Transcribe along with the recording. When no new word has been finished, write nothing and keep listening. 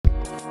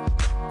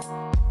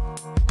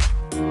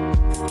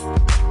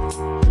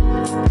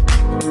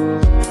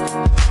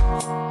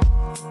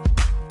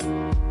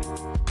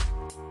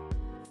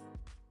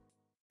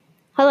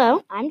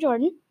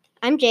Jordan.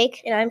 I'm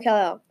Jake. And I'm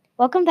Kal-El.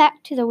 Welcome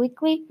back to the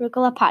weekly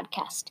Rucola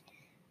podcast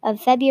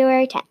of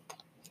February 10th.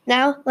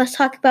 Now, let's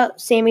talk about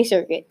Sammy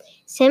Circuit.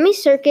 Sammy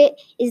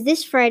Circuit is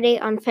this Friday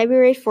on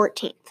February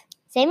 14th.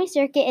 Sammy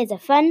Circuit is a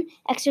fun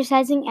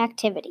exercising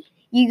activity.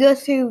 You go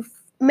through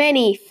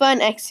many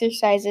fun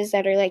exercises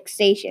that are like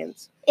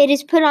stations. It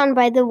is put on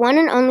by the one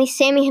and only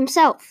Sammy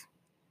himself.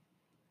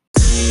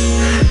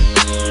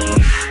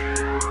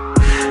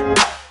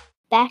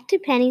 Back to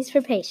pennies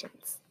for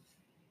patience.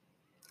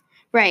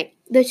 Right.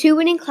 The two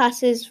winning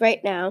classes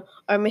right now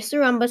are Mr.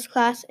 Rumba's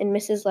class and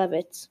Mrs.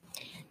 Levitt's.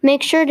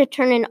 Make sure to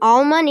turn in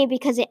all money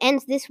because it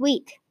ends this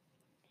week.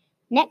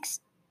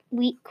 Next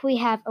week, we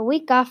have a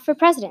week off for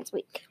President's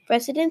Week.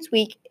 President's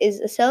Week is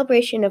a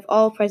celebration of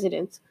all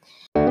presidents.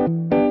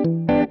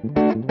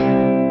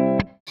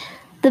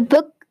 The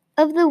book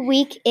of the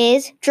week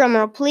is,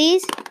 drumroll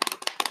please,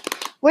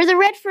 Where the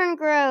Red Fern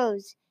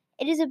Grows.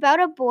 It is about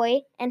a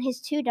boy and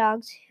his two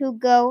dogs who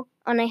go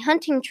on a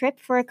hunting trip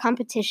for a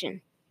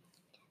competition.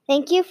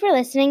 Thank you for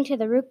listening to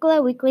the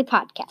Rucola Weekly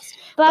Podcast.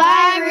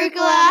 Bye,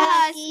 Rucola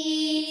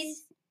Huskies!